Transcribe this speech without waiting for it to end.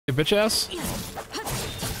You bitch ass.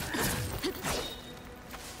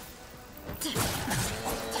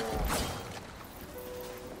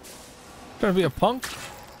 Trying to be a punk?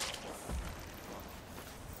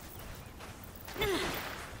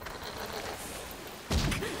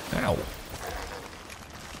 Ow.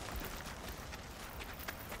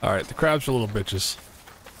 Alright, the crabs are little bitches.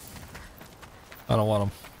 I don't want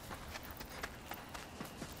them.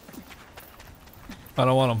 I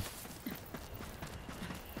don't want them.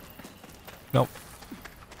 Nope.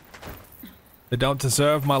 They don't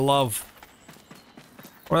deserve my love.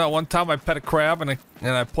 Or that one time I pet a crab and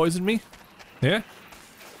I poisoned me? Yeah?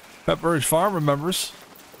 Pepperidge Farm remembers.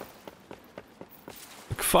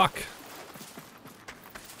 Like, fuck.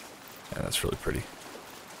 Yeah, that's really pretty.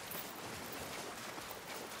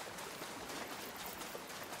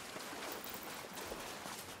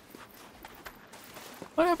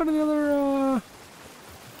 What happened to the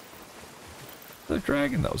other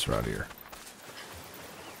dragon that was around here?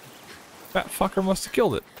 That fucker must have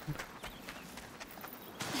killed it.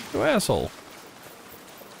 You asshole.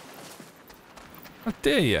 How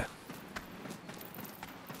dare you?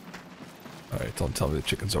 Alright, don't tell me the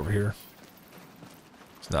chicken's over here.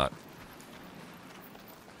 It's not.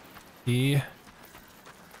 He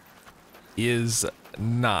is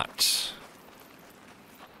not.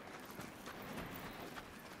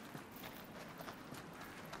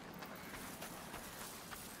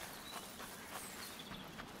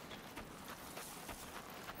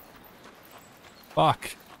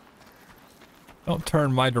 Fuck. Don't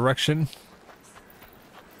turn my direction.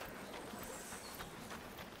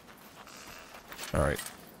 Alright.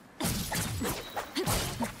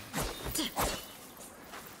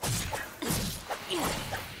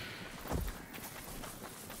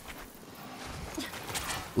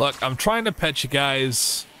 Look, I'm trying to pet you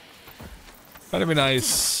guys. Trying to be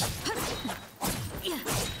nice.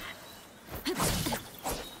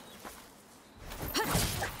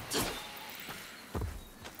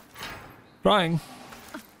 Trying.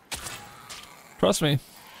 Trust me.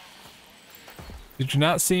 Did you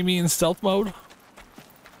not see me in stealth mode?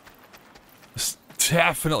 Just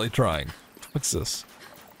definitely trying. What's this?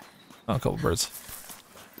 Oh, a couple birds.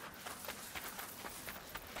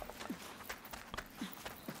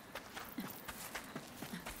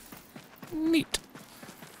 Neat.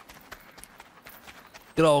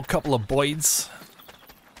 Good old couple of boys.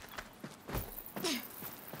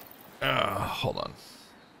 Hold on.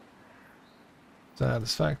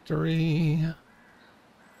 Satisfactory.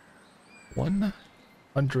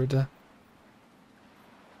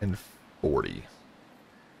 140.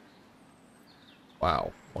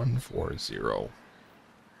 Wow, 140.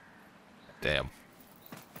 Damn.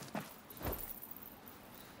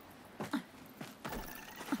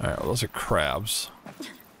 Alright, well, those are crabs.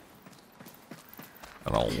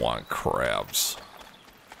 I don't want crabs.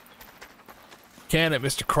 Can it,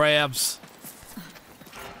 Mr. Krabs?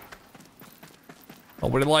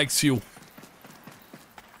 Nobody likes you.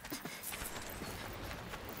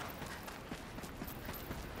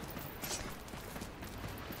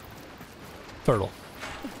 Turtle.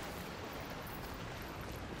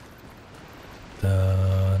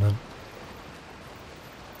 Dun-dun.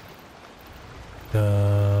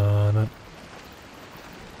 Dun-dun.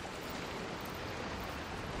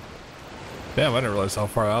 Damn, I didn't realize how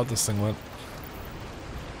far out this thing went.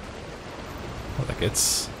 Like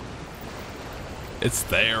it's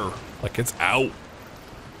there. Like it's out.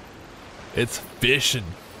 It's fishing.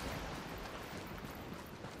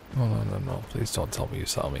 Oh, no, no, no. Please don't tell me you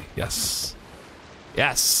saw me. Yes.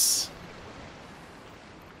 Yes.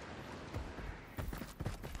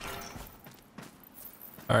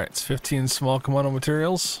 Alright, it's 15 small kimono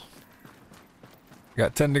materials.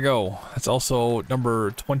 Got 10 to go. That's also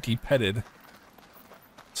number 20 petted.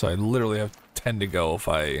 So I literally have 10 to go if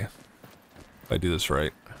I do this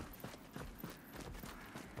right.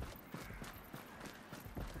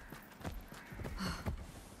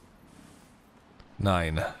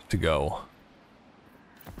 Nine to go.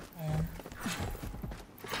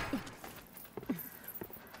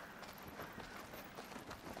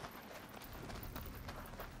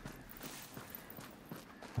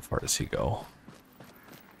 How far does he go?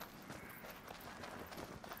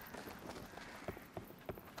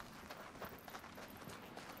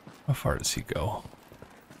 How far does he go?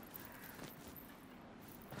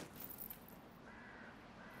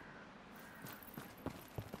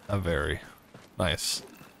 Not very. Nice.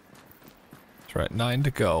 That's right, 9 to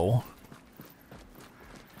go.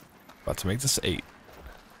 About to make this 8.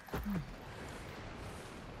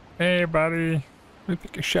 Hey, buddy. Let me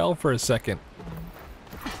pick your shell for a second.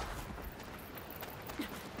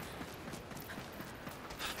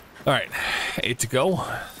 All right, 8 to go.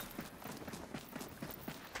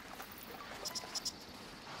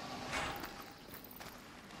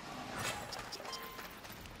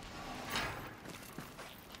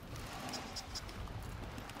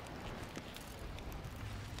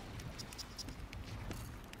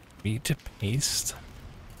 Meat to paste.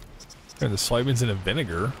 And the soybeans in a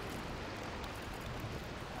vinegar.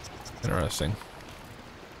 Interesting.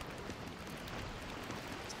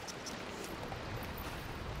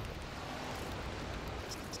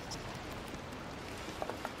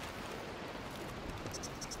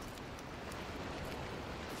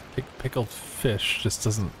 Pickled fish just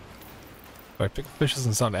doesn't... Right, pickled fish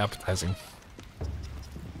doesn't sound appetizing.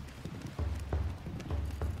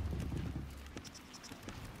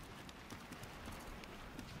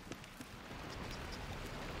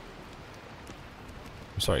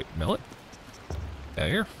 I'm sorry, millet? Out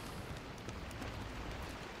here?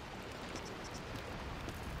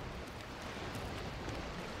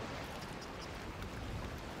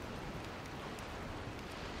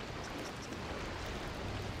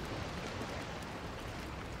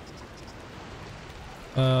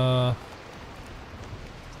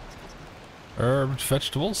 Herbs,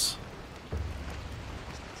 vegetables.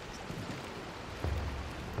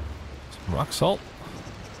 Some rock salt.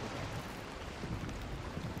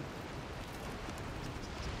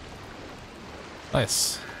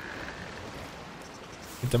 Nice.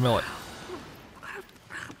 Get the millet.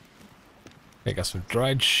 Okay, got some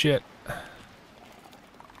dried shit.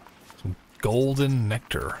 Some golden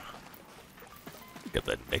nectar. Get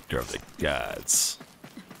the nectar of the gods.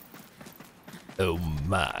 Oh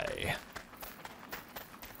my.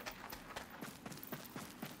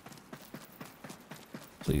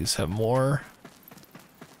 Please have more.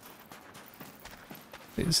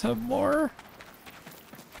 Please have more.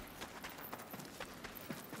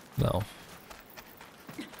 No.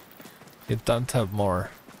 You don't have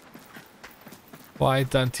more. Why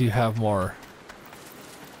don't you have more?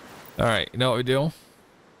 Alright, you know what we do?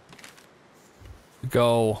 We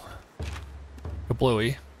go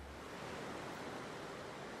kablooey.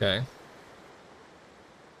 Okay.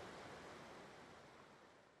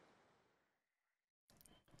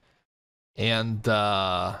 And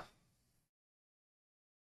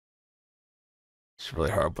it's really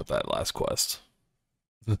hard with that last quest.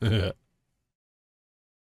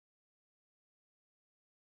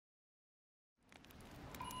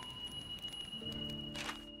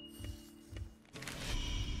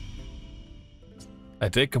 I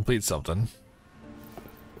did complete something.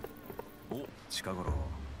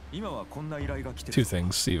 2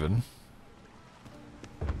 things, even.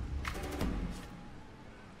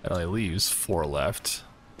 It only leaves 4 left.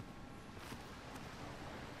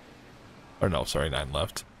 Or no, sorry, 9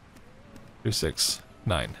 left. 2, 6,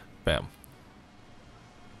 9. Bam.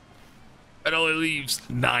 It only leaves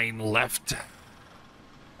 9 left.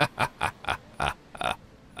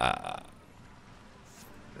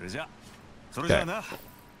 Okay.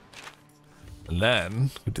 And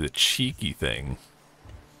then we do the cheeky thing.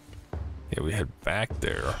 Yeah, we head back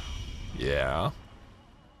there. Yeah.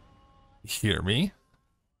 You hear me?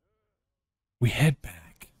 We head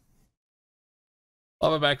back.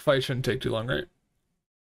 Lava back fight shouldn't take too long, right?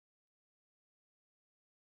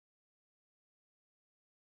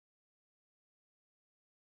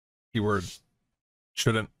 Keyword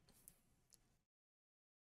shouldn't.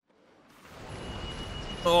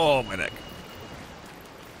 Oh, my neck.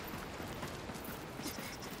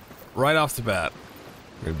 Right off the bat,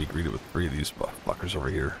 we're gonna be greeted with 3 of these fuckers over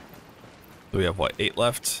here. So we have what, 8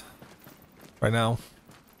 left right now?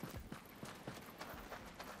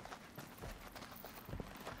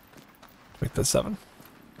 Make that 7.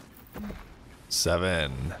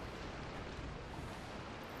 7.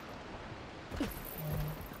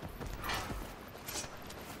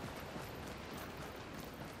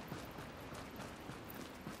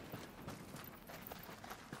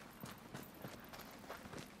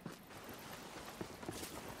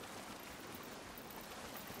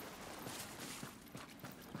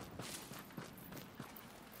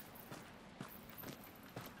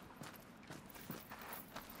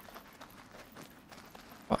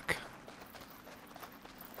 Fuck.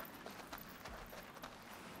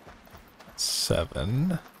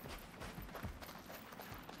 7.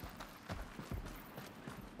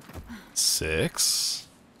 6.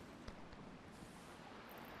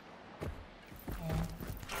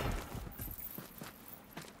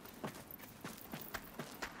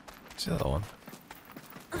 What's the other one?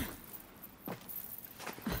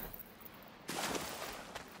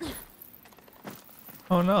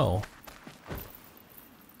 Oh no.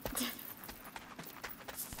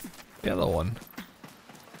 The other one.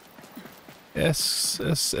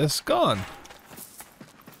 It's gone.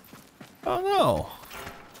 Oh no.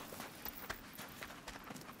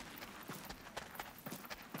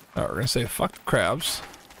 Alright, we're gonna say fuck the crabs.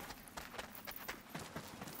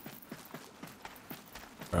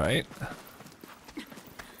 Alright.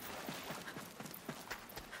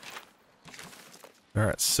 We're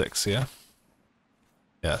at 6, yeah?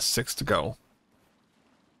 Yeah, 6 to go.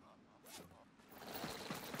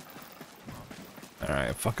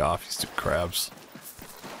 Alright, fuck off, you stupid crabs.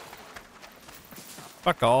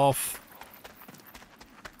 Fuck off.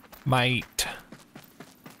 Mate.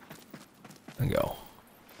 And go.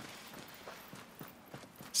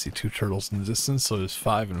 See 2 turtles in the distance, so there's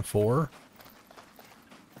 5 and 4.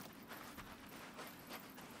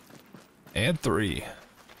 And 3.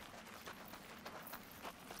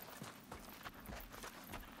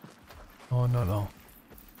 Oh, no, no.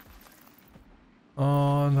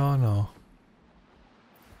 Oh, no, no.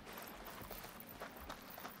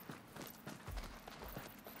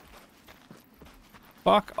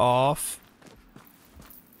 Fuck off.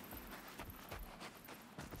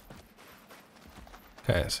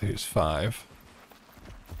 Okay, so here's 5.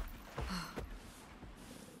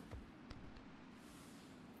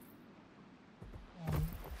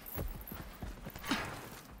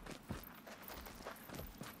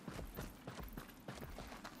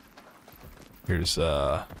 Here's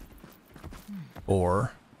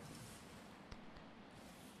 4.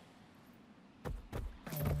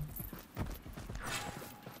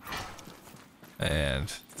 And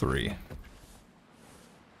 3.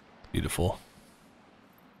 Beautiful.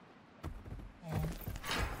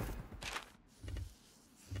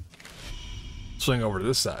 Swing over to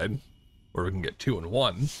this side, where we can get 2 and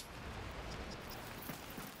 1.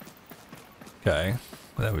 Okay,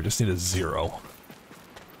 then we just need a 0.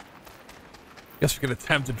 Guess we can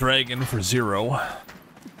attempt a dragon for 0.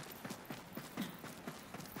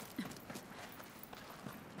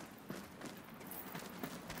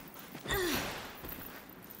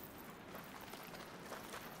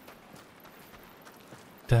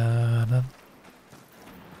 Da-da.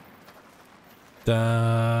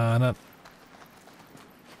 Da-da.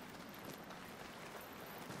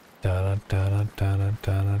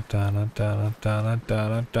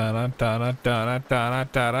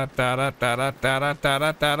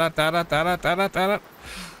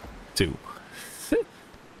 Two.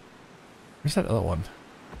 Where's that other one?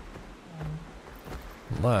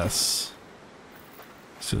 Unless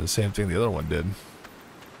let's do the same thing the other one did.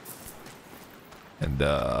 And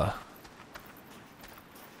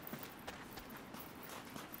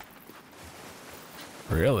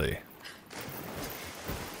really?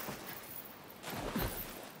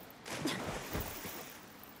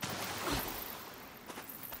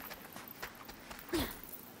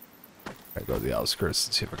 I go to the outskirts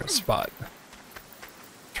and see if I can spot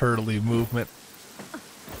turtley movement.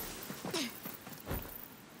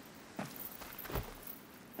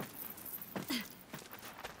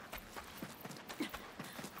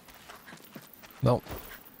 Nope.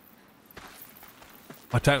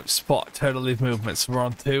 I don't spot turtley movements. We're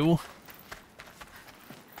on 2.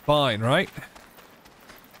 Fine, right?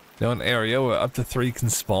 Now an area where up to 3 can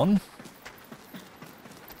spawn.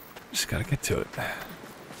 Just gotta get to it.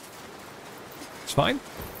 It's fine.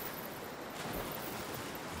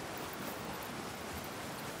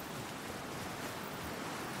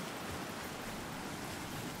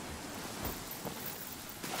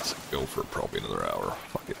 Let's go for probably another hour.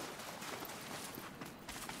 Fuck it.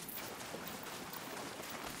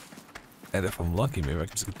 And if I'm lucky, maybe I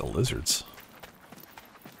can just get the lizards.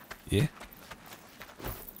 Yeah?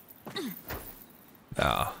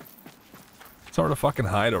 Nah. It's hard to fucking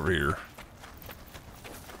hide over here.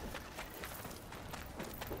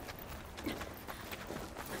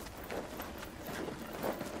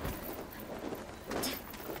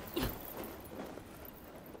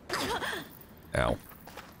 Ow.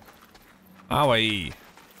 Owie.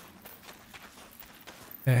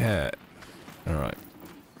 Yeah. Alright.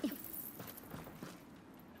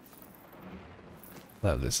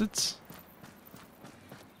 Lizards?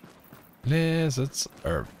 Lizards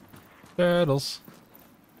or turtles?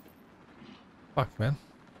 Fuck, man.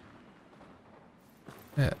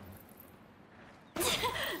 Yeah.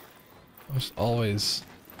 There's always...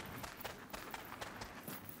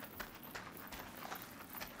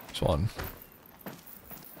 There's one.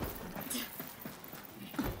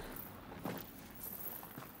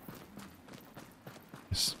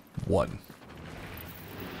 There's one.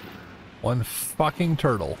 One fucking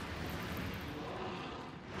turtle.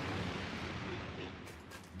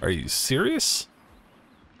 Are you serious?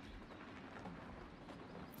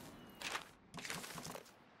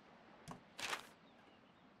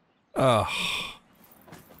 Ugh.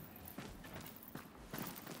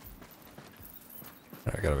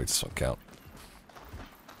 I gotta make this one count.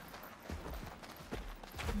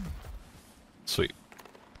 Sweet.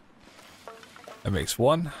 That makes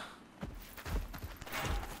one.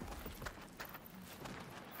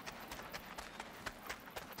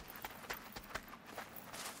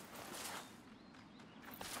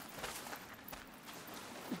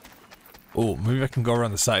 Oh, maybe I can go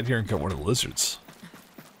around the side here and get one of the lizards.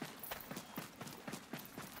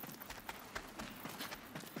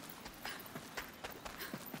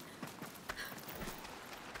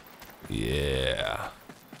 Yeah.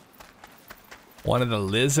 One of the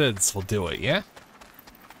lizards will do it, yeah?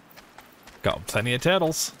 Got plenty of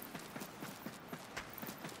turtles.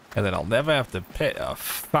 And then I'll never have to pet a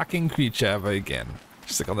fucking creature ever again.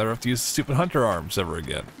 Just like I'll never have to use stupid hunter arms ever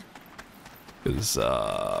again. Because,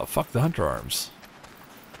 fuck the hunter arms.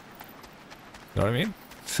 You know what I mean?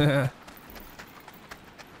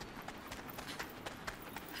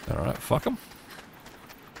 Alright, fuck them.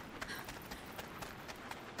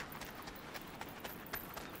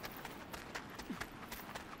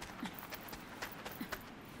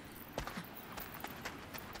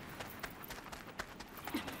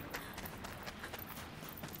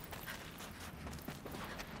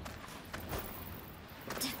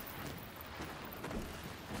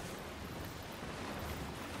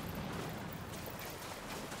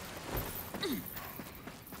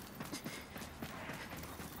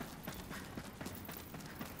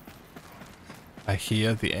 I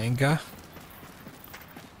hear the anger.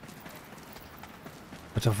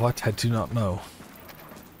 But of what I do not know.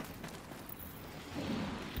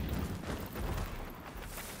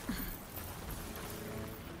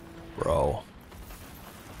 Bro.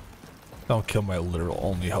 Don't kill my literal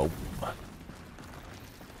only hope.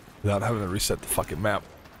 Without having to reset the fucking map.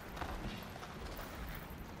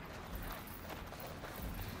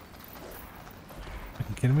 Are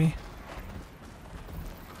you kidding me?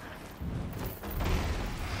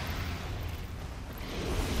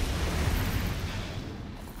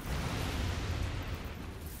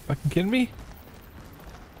 Fucking kidding me?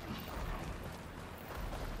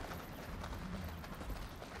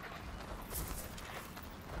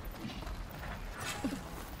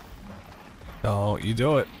 Don't you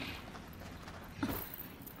do it.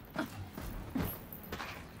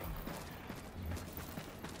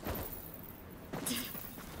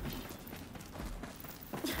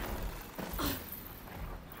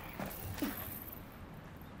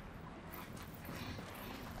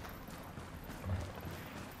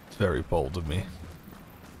 Very bold of me.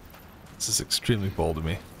 This is extremely bold of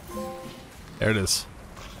me. There it is.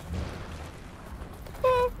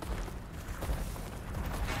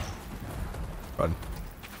 Run.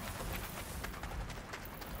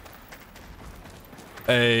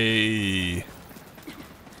 Hey.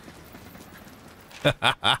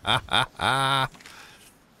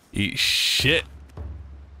 Eat shit.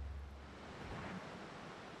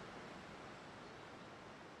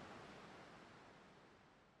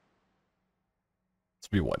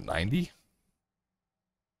 Be what, 90?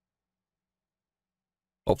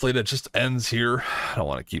 Hopefully that just ends here. I don't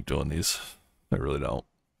want to keep doing these. I really don't.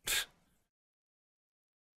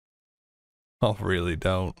 I really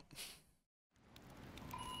don't.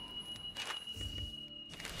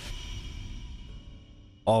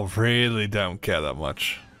 I really don't care that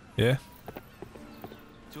much. Yeah?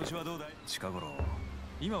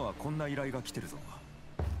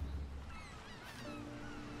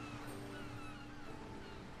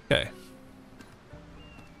 Okay.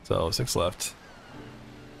 So 6 left.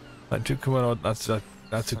 Not too Komodo, not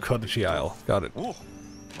too Kodachi Isle. Got it.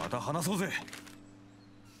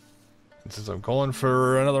 Since I'm going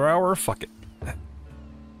for another hour, fuck it.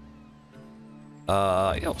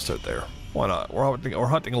 Yeah, we'll start there. Why not? We're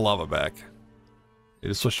hunting a lava back. I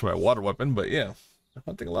just switched to my water weapon, but yeah, we're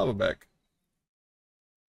hunting a lava back.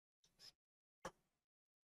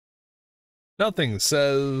 Nothing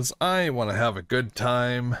says I want to have a good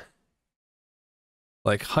time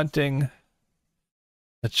like hunting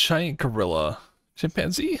a giant gorilla,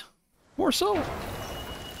 chimpanzee, more so,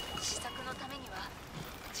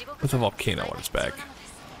 with a volcano on its back.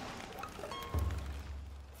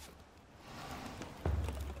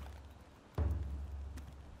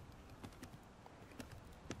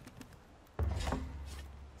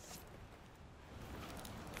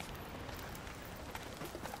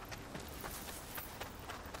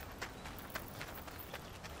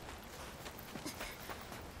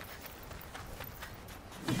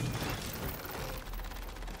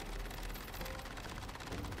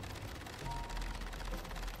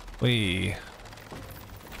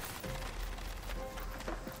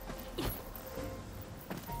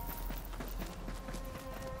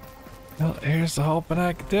 Well, here's the hoping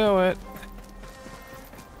I can do it.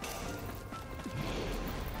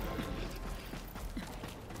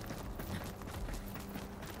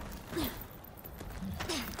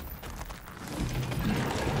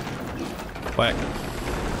 Whack.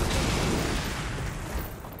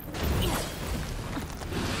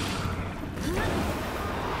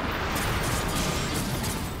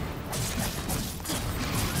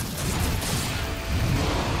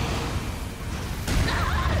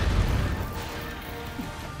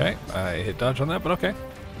 Okay, I hit dodge on that, but okay.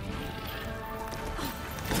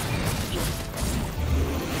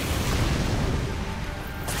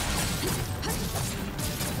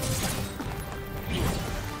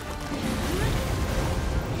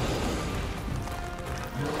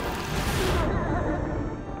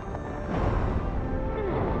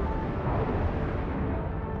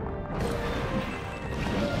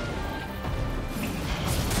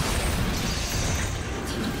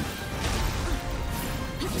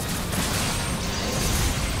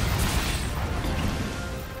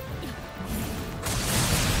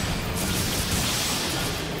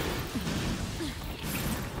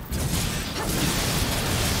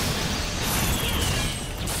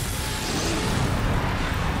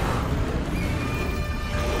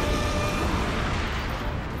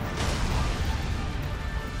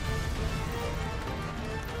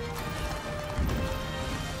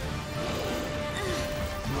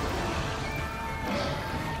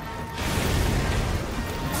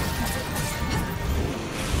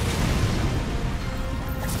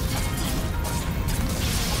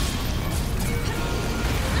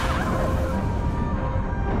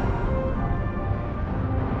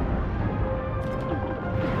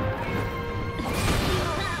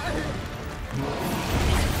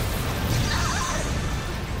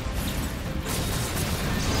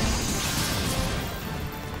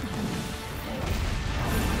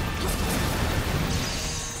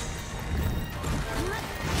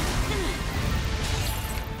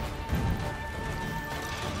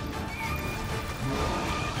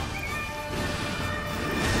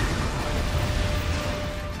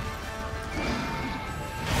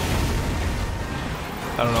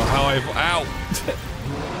 I don't know how I've... Ow!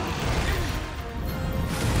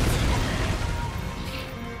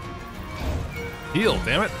 Heal,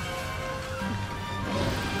 damn it.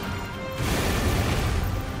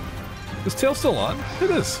 Is tail still on?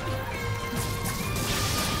 It is.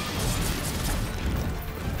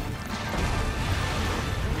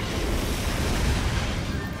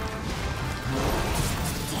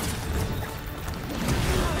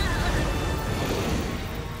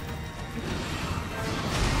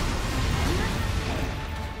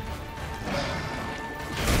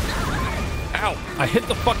 Ow! I hit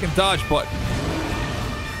the fucking dodge button.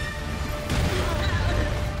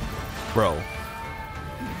 Bro.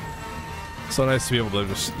 So nice to be able to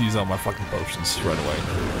just use all my fucking potions right away.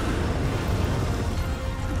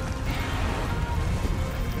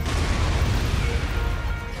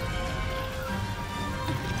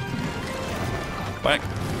 Whack.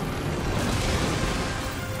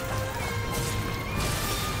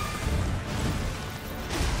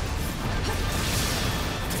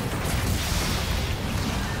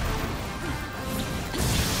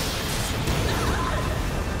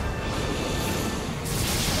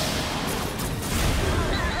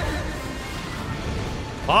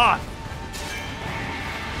 Ah!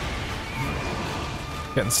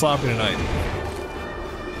 Getting sloppy tonight.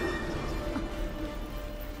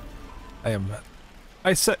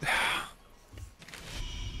 I said...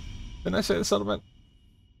 Didn't I say the settlement?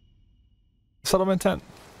 Settlement tent.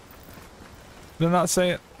 Did I not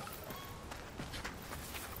say it?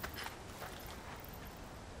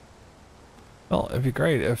 Well, it'd be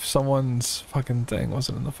great if someone's fucking thing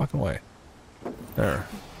wasn't in the fucking way. There.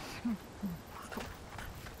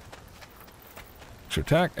 Extra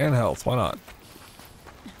attack and health, why not?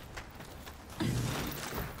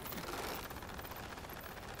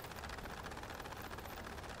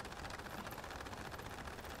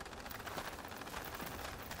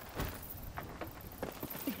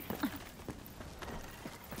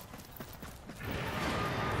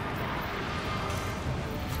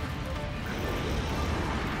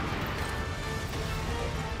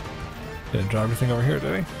 Didn't draw everything over here,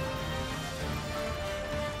 did he?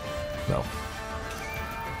 No.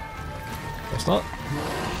 Guess not.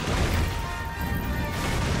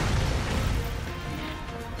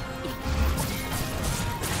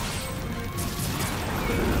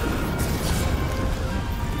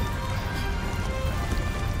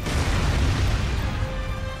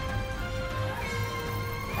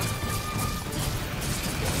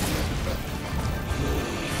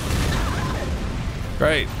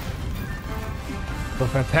 Great. A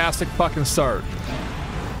fantastic fucking start.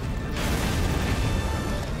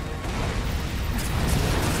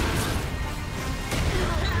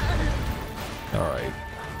 All right.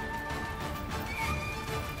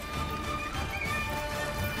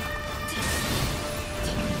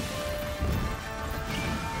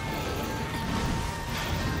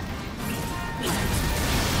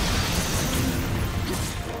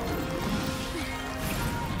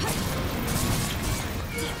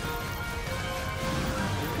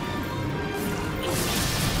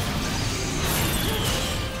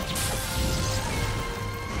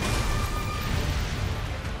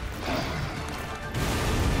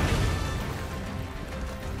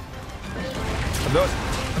 No.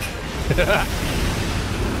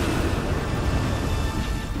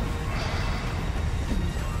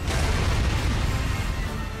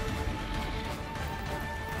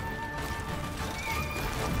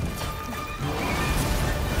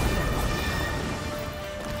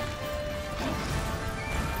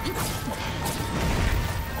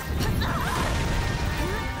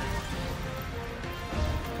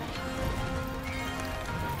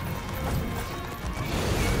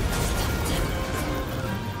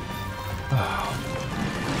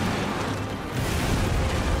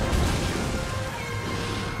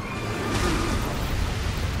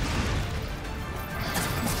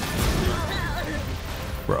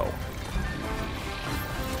 Bro.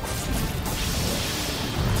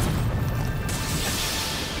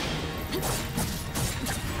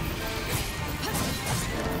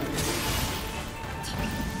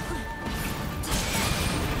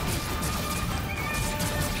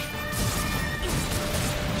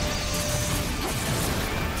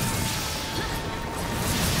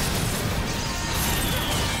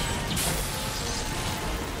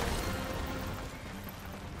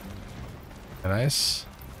 Nice.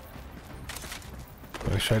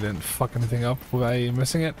 Wish I didn't fuck anything up by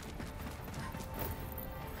missing it.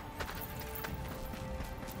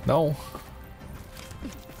 No.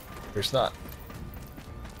 There's not.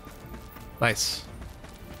 Nice.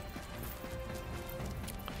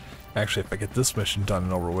 Actually, if I get this mission done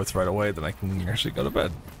and over with right away, then I can actually go to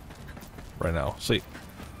bed. Right now. See.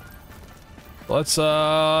 Let's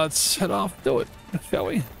head off and do it, shall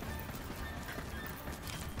we?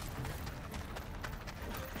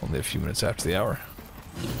 Only a few minutes after the hour.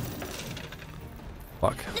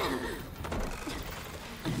 Fuck.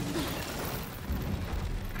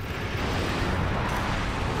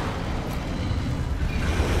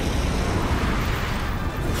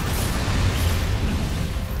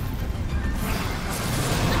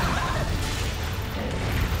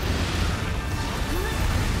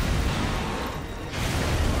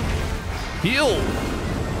 Heal!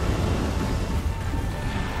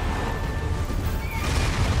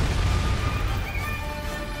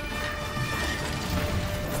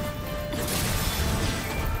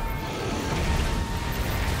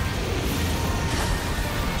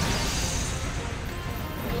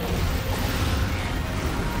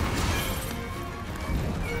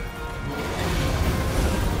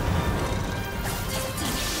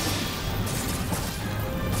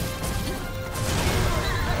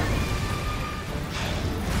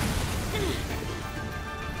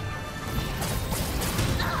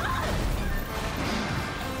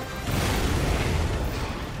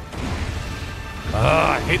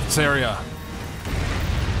 I hate this area.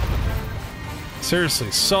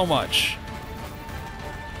 Seriously, so much.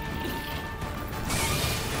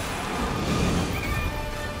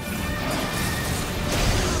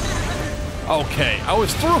 Okay, I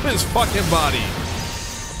was through his fucking body.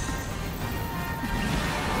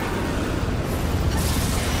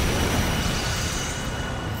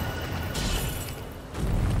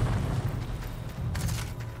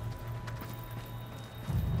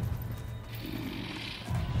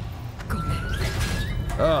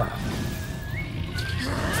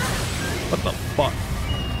 What the fuck?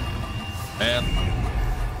 Man.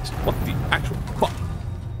 What the actual fuck?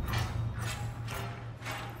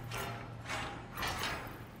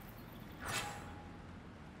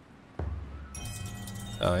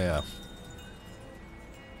 Oh yeah.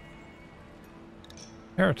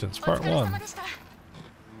 Inheritance Part 1.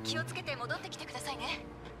 気をつけて戻ってきてくださいね。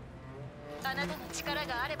あなたの力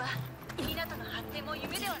があれば、港の発展も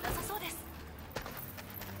夢ではなさそうです。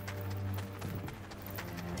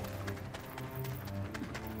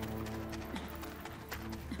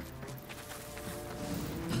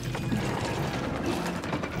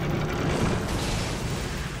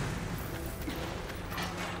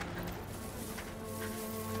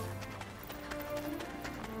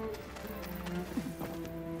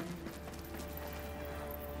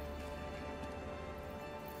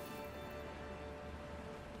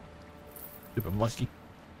Stupid monkey.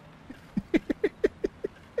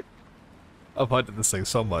 I've hunted this thing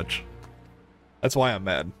so much. That's why I'm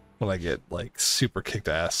mad when I get, like, super kicked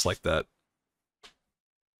ass like that.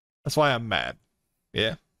 That's why I'm mad.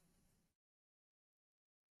 Yeah?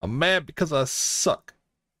 I'm mad because I suck.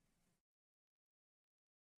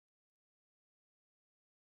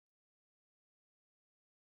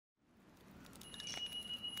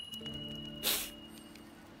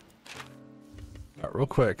 Alright, real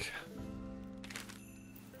quick.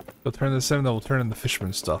 We'll turn this in, then we'll turn in the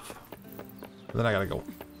fisherman stuff. And then I gotta go.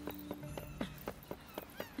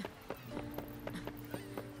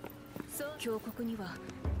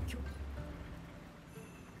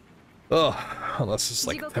 Ugh, unless it's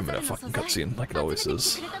like a 10-minute fucking cutscene, like it always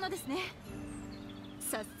is.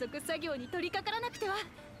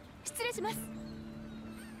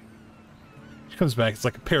 She comes back, it's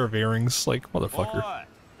like a pair of earrings, like, motherfucker.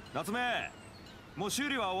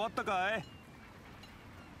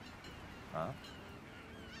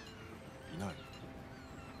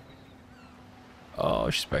 Oh,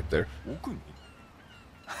 she's back there.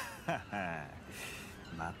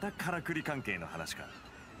 またからくり関係の話か。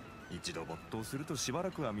一度没頭するとしば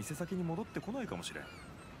らくは店先に戻ってこないかもしれん。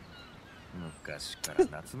昔から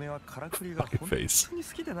夏目はからくりが本当に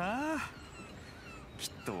好きでな。き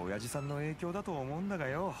っと親父さんの影響だと思うんだが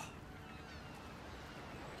よ。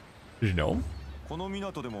Did you know? この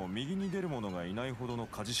港でも右に出る者がいないほどの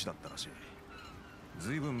鍛冶師だったらしい。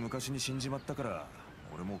ずいぶん昔に死んじまったから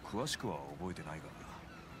俺も詳しくは覚えてないが、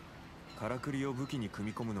からくりを武器に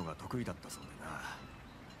組み込むのが得意だったそうでな。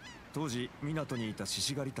当時港にいた獅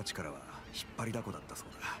子狩りたちからは引っ張りだこだったそう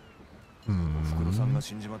だ。おふくろさんが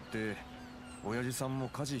死んじまって親父さんも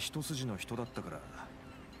家事一筋の人だったから、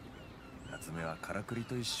夏目はからくり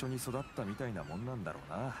と一緒に育ったみたいなもんなんだろ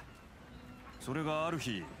うな。それがある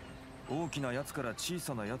日、大きなやつから小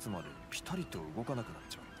さなやつまでピタリと動かなくなっ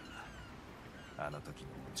ちまった。あの時の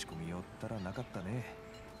落ち込みよったらなかったね。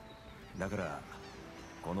だから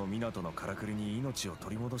この港のからくりに命を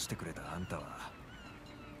取り戻してくれたあんたは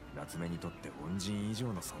夏目にとって恩人以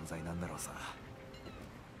上の存在なんだろうさ。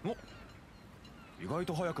お、意外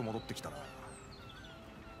と早く戻ってきたな。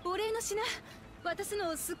お礼の品渡すの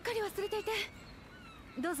をすっかり忘れていて、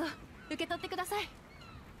どうぞ受け取ってください。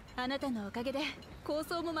あなたのおかげで構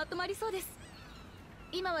想もまとまりそうです。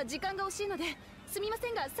今は時間が惜しいのですみませ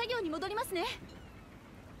んが作業に戻りますね。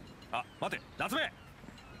あ、待て、夏目。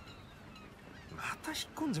また引っ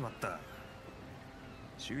込んじまった。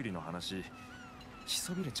修理の話し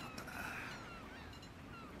そびれちまっ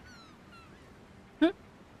たな。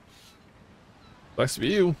Likes to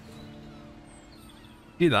be you.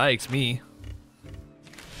 He likes me.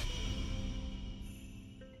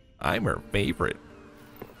 I'm her favorite.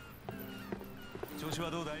 調子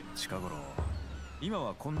はどうだい？近頃。今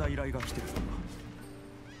はこんな依頼が来てるぞ。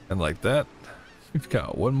And like that, we've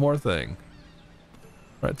got one more thing.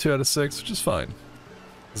 Right, 2 out of 6, which is fine.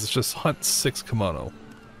 It's just hunt 6 kimono.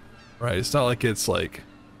 Right, it's not like it's like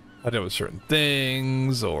I do with certain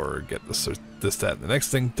things or get this, that, and the next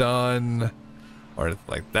thing done or anything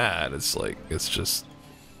like that. It's like, it's just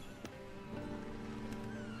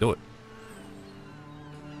do it.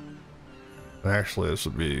 And actually, this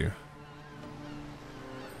would be a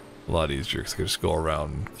lot easier because I could just go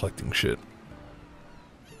around collecting shit.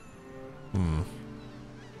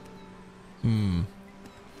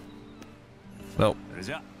 Nope.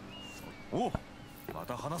 Oh,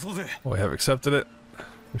 we have accepted it.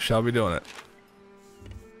 We shall be doing it.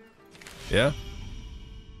 Yeah?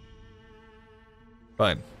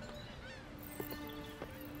 Fine.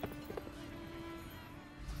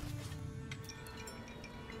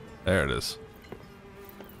 There it is.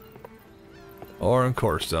 Ore and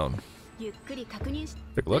core stone. Take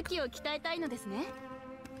a look.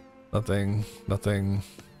 Nothing, nothing,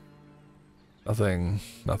 nothing,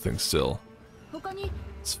 nothing still.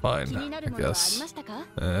 It's fine, I guess.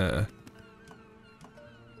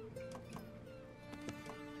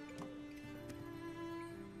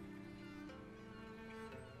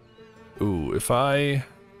 Ooh, if I...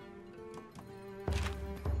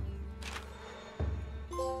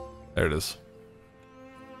 There it is.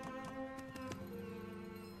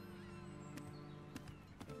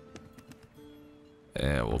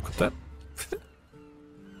 And we'll put that.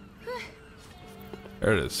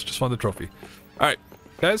 There it is. Just found the trophy. Alright,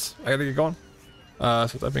 guys, I gotta get going. So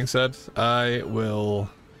with that being said, I will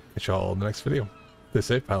catch y'all in the next video. Stay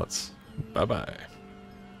safe, pilots. Bye-bye.